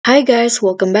Hi guys,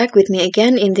 welcome back with me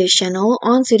again in this channel.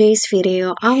 On today's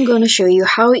video, I'm gonna show you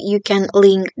how you can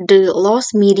link the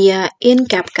lost media in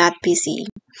CapCut PC.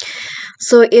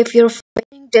 So if you're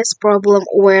facing this problem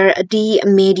where the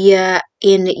media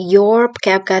in your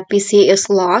CapCut PC is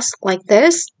lost like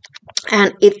this,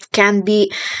 and it can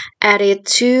be added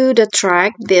to the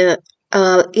track,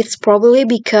 it's probably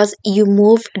because you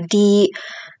move the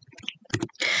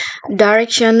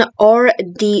direction or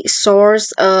the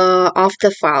source of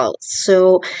the file.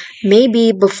 So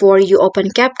maybe before you open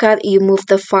CapCut, you move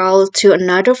the file to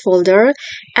another folder,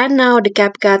 and now the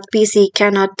CapCut PC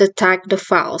cannot detect the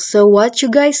file. So what you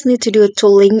guys need to do to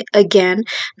link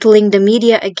the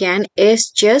media again,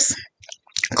 is just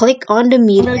click on the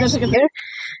media here,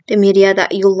 the media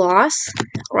that you lost.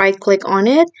 Right click on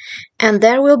it, and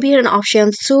there will be an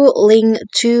option to link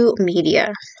to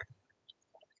media.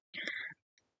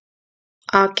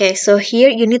 Okay, so here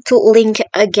you need to link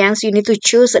again, so you need to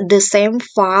choose the same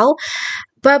file,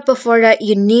 but before that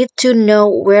you need to know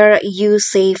where you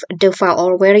save the file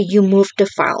or where you move the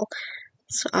file.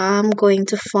 So I'm going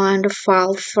to find the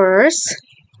file first.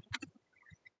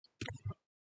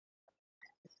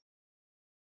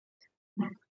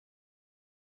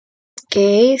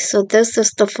 Okay, so this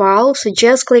is the file, so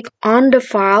just click on the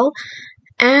file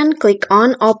and click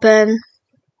on open,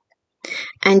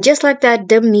 and just like that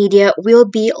the media will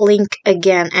be linked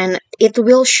again, and it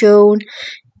will show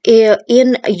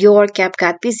in your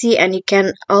CapCut PC, and you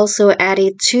can also add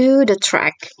it to the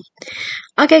track.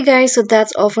 Okay guys, so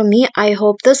that's all from me. I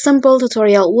hope this simple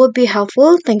tutorial will be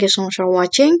helpful. Thank you so much for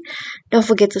watching. Don't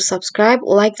forget to subscribe,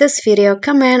 like this video,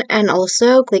 comment, and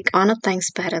also click on the thanks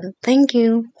button. Thank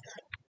you.